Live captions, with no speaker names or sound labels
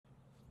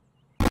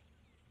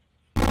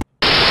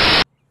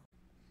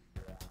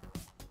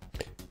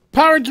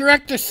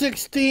Powerdirector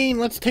 16,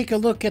 let's take a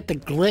look at the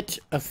glitch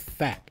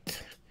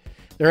effect.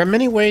 There are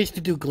many ways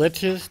to do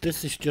glitches.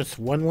 This is just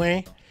one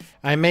way.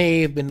 I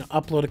may even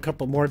upload a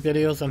couple more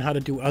videos on how to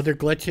do other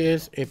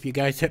glitches. If you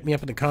guys hit me up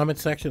in the comment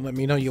section, let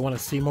me know you want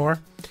to see more.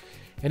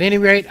 At any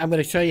rate, I'm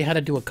going to show you how to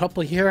do a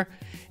couple here,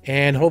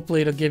 and hopefully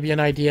it'll give you an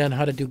idea on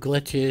how to do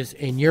glitches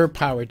in your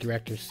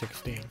Powerdirector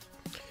 16.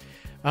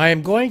 I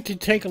am going to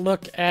take a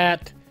look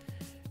at,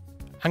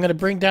 I'm going to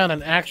bring down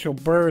an actual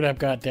bird I've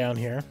got down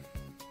here.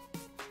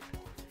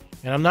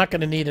 And I'm not going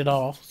to need it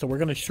all, so we're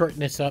going to shorten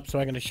this up. So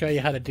I'm going to show you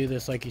how to do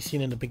this like you've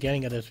seen in the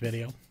beginning of this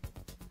video.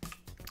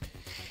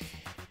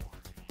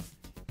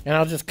 And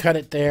I'll just cut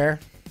it there.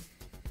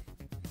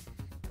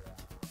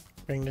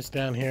 Bring this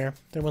down here.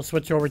 Then we'll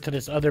switch over to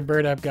this other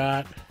bird I've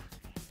got.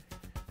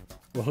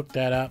 We'll hook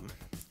that up.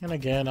 And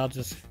again, I'll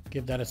just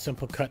give that a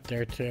simple cut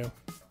there too.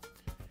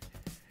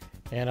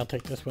 And I'll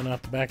take this one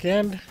off the back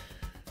end.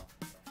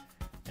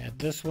 Add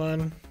this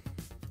one.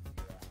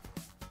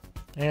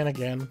 And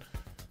again,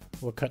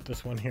 we'll cut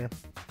this one here.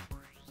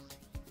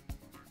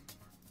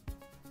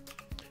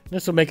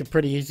 This will make it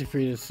pretty easy for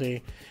you to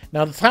see.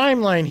 Now the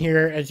timeline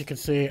here, as you can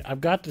see, I've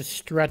got this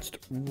stretched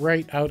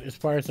right out as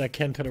far as I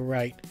can to the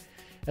right.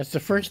 That's the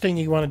first thing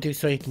you want to do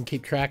so you can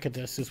keep track of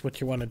this, is what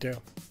you want to do.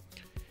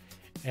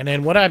 And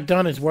then what I've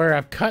done is where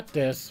I've cut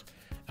this,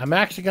 I'm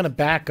actually going to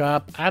back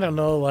up, I don't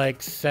know,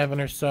 like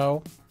 7 or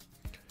so.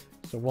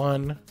 So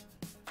 1,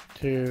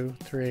 2,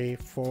 3,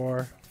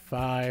 4,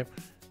 5,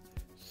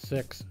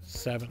 6,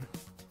 7.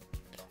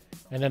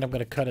 And then I'm going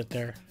to cut it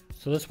there.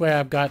 So this way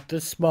I've got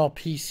this small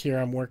piece here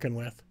I'm working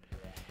with.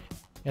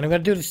 And I'm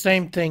going to do the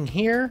same thing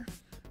here.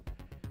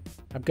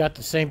 I've got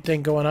the same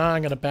thing going on.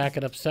 I'm going to back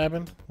it up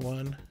 7.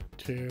 1,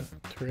 2,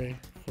 3,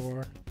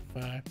 4,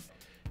 5,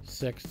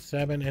 6,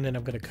 7. And then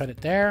I'm going to cut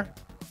it there.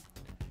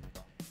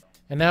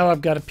 And now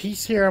I've got a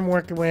piece here I'm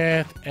working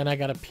with. And I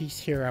got a piece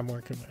here I'm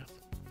working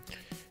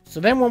with. So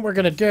then what we're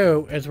going to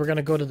do is we're going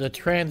to go to the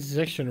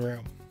transition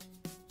room.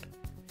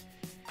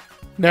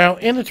 Now,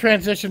 in the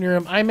transition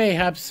room, I may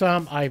have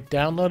some I've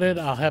downloaded.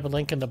 I'll have a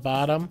link in the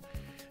bottom,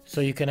 so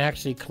you can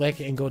actually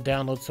click and go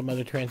download some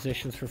other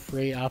transitions for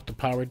free off the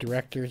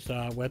Powerdirector's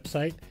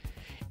website.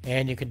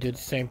 And you can do the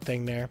same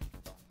thing there.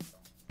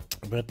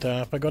 But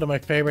if I go to my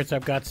favorites,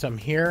 I've got some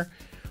here.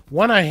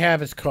 One I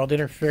have is called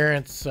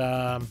Interference.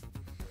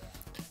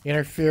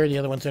 Interfere, the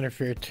other one's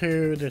Interfere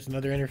 2. There's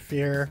another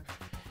Interfere.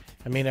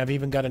 I mean, I've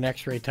even got an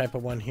X-ray type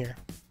of one here.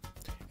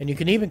 And you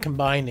can even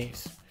combine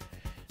these.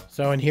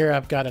 So in here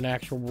I've got an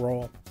actual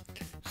roll.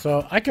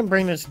 So I can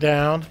bring this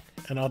down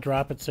and I'll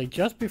drop it, say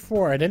just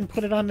before. I didn't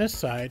put it on this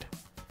side.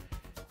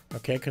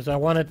 Okay, because I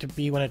want it to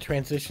be when it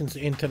transitions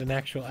into the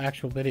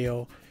actual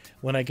video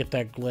when I get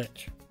that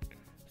glitch.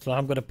 So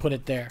I'm going to put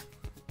it there.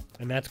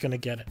 And that's going to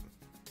get it.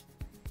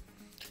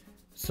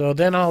 So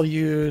then I'll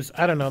use,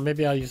 I don't know,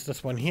 maybe I'll use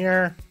this one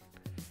here.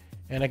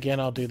 And again,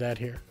 I'll do that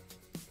here.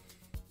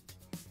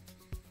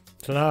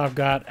 So now I've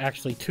got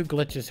actually 2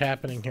 glitches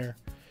happening here.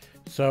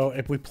 So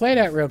if we play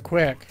that real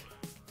quick,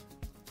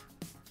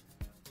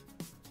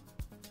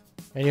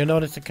 and you'll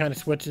notice it kind of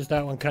switches,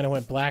 that one kind of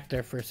went black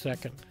there for a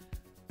second.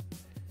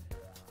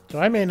 So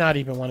I may not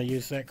even want to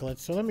use that glitch,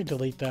 so let me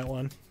delete that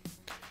one.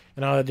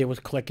 And all I did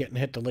was click it and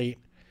hit delete.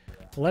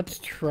 Let's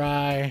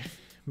try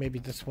maybe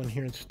this one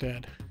here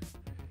instead.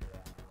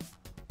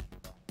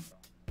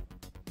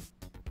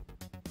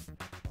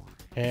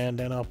 And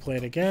then I'll play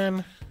it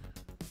again.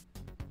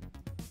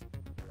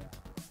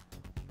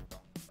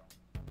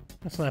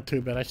 That's not too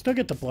bad. I still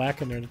get the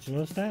black in there. Did you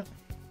notice that?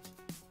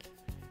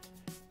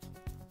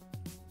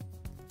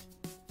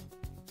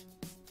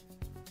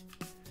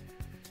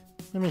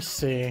 Let me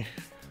see.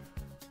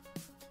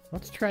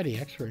 Let's try the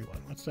X-ray one.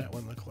 What's that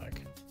one look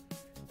like?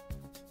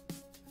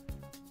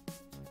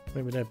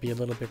 Maybe that'd be a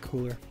little bit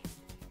cooler.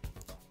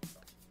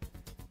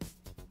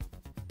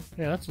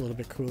 Yeah, that's a little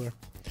bit cooler.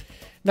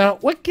 Now,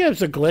 what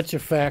gives a glitch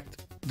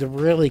effect the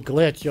really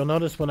glitch? You'll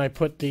notice when I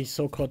put these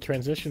so-called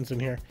transitions in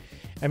here,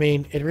 I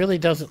mean, it really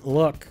doesn't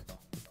look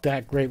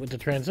that great with the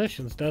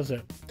transitions, does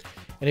it?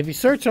 And if you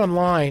search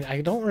online,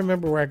 I don't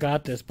remember where I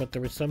got this, but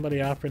there was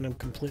somebody offering them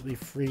completely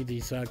free,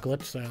 these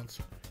glitch sounds.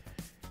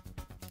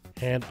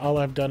 And all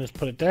I've done is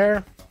put it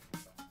there.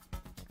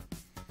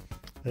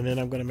 And then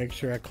I'm going to make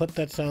sure I clip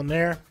that sound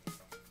there.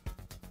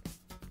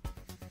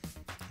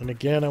 And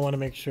again, I want to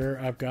make sure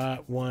I've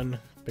got one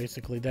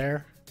basically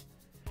there,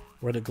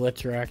 where the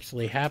glitch are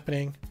actually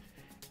happening.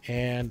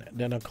 And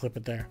then I'll clip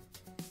it there.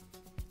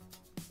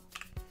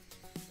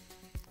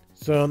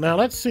 So now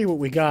let's see what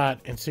we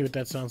got and see what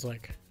that sounds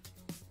like.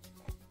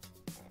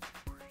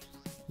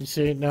 You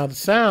see, now the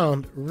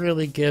sound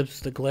really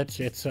gives the glitch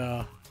its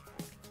the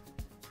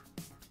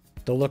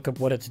look of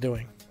what it's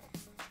doing.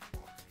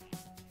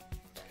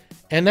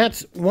 And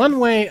that's one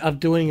way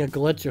of doing a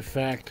glitch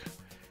effect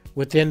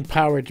within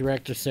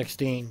Powerdirector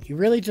 16. You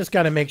really just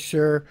got to make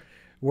sure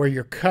where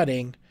you're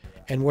cutting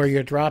and where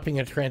you're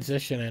dropping a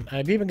transition in.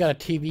 I've even got a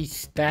TV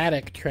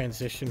static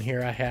transition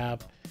here I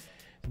have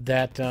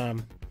that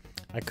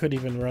I could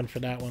even run for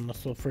that one.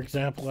 So for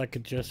example, I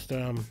could just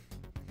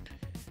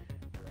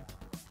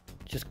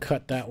just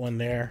cut that one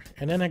there.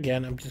 And then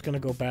again, I'm just going to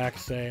go back,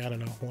 say, I don't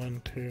know,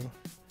 1, 2.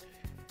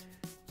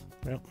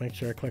 Well, make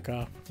sure I click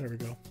off. There we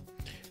go.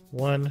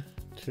 1,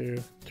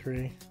 2,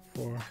 3,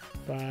 4,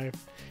 5.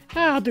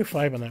 Ah, I'll do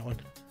 5 on that one.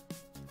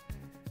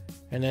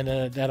 And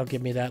then that'll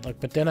give me that look.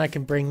 But then I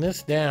can bring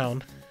this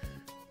down.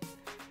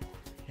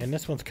 And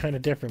this one's kind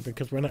of different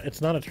because it's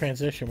not a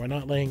transition. We're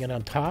not laying it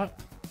on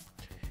top.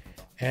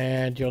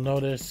 And you'll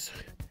notice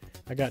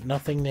I got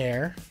nothing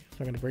there. So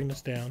I'm going to bring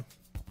this down.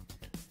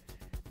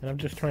 And I'm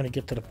just trying to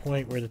get to the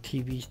point where the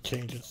TV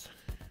changes.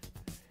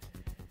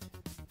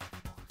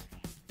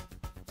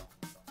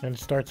 And it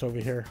starts over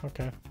here.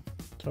 Okay.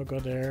 So I'll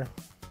go there.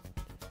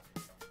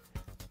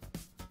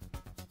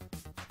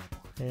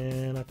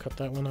 And I'll cut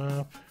that one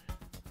off.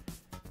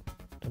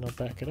 Then I'll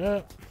back it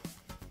up.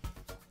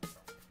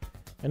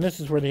 And this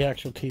is where the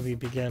actual TV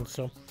begins.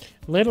 So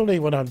literally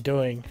what I'm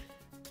doing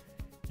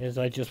is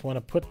I just want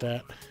to put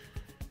that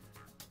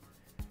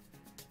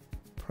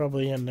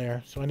probably in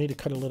there. So I need to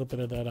cut a little bit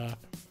of that off.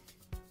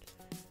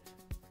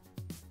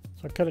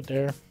 So I cut it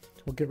there.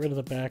 We'll get rid of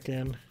the back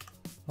end.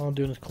 All I'm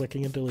doing is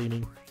clicking and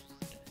deleting.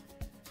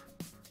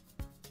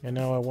 And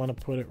now I want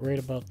to put it right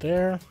about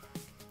there.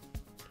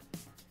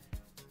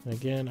 And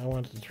again, I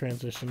want it to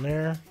transition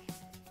there.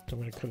 So I'm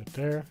going to put it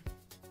there.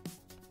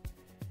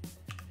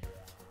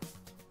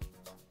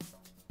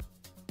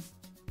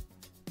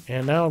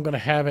 And now I'm going to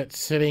have it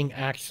sitting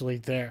actually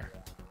there.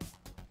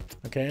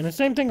 Okay, and the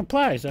same thing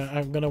applies.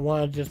 I'm going to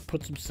want to just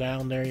put some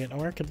sound there,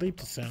 or I could leave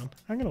the sound.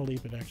 I'm going to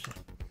leave it actually.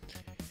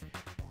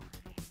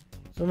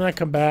 So then I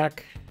come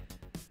back.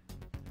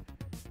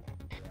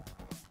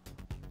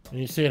 And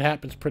you see it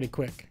happens pretty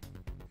quick.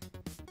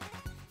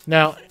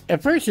 Now,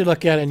 at first you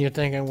look at it and you're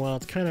thinking, well,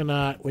 it's kind of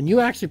not. When you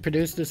actually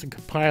produce this and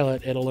compile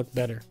it, it'll look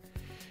better,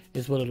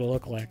 is what it'll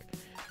look like.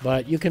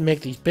 But you can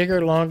make these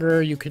bigger,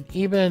 longer. You can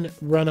even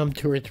run them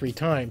 2 or 3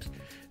 times.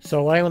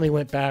 So I only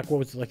went back, what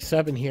was it, like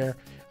 7 here.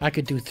 I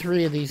could do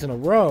 3 of these in a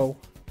row.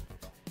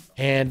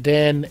 And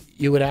then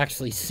you would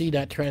actually see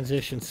that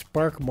transition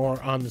spark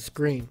more on the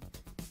screen.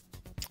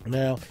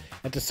 Now,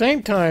 at the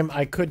same time,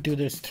 I could do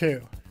this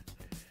too.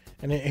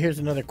 And here's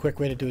another quick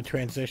way to do a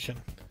transition.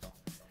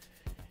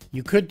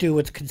 You could do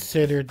what's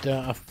considered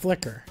a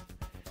flicker.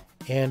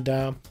 And,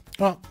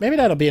 well, maybe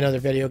that'll be another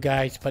video,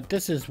 guys. But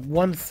this is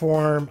one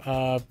form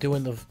of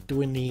doing the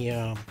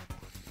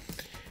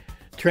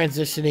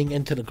transitioning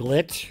into the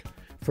glitch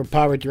for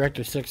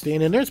Powerdirector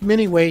 16. And there's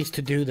many ways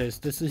to do this.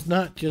 This is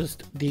not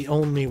just the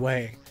only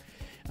way.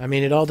 I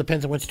mean, it all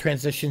depends on which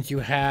transitions you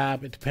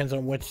have. It depends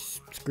on which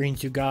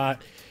screens you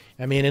got.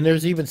 I mean, and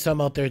there's even some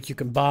out there that you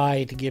can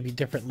buy to give you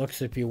different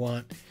looks if you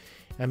want.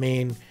 I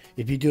mean,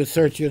 if you do a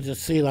search, you'll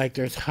just see like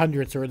there's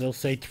hundreds, or they'll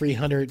say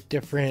 300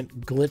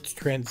 different glitch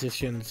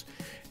transitions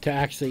to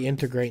actually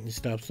integrate and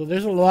stuff. So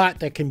there's a lot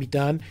that can be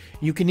done.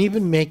 You can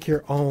even make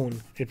your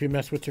own if you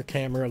mess with your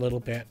camera a little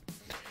bit.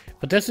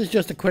 But this is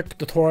just a quick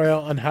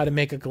tutorial on how to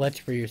make a glitch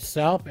for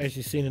yourself. As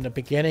you've seen in the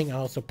beginning, I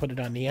also put it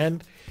on the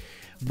end.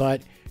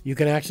 But you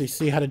can actually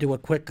see how to do a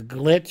quick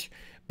glitch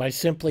by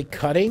simply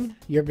cutting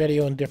your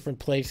video in different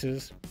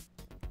places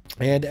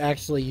and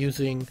actually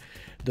using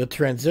the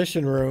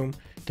transition room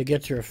to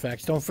get your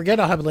effects. Don't forget,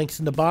 I'll have links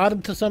in the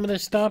bottom to some of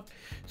this stuff,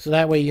 so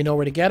that way you know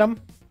where to get them.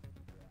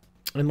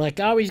 And like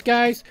always,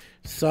 guys,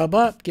 sub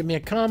up, give me a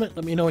comment,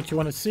 let me know what you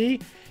want to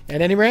see.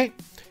 At any rate,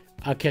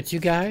 I'll catch you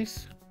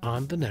guys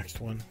on the next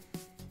one.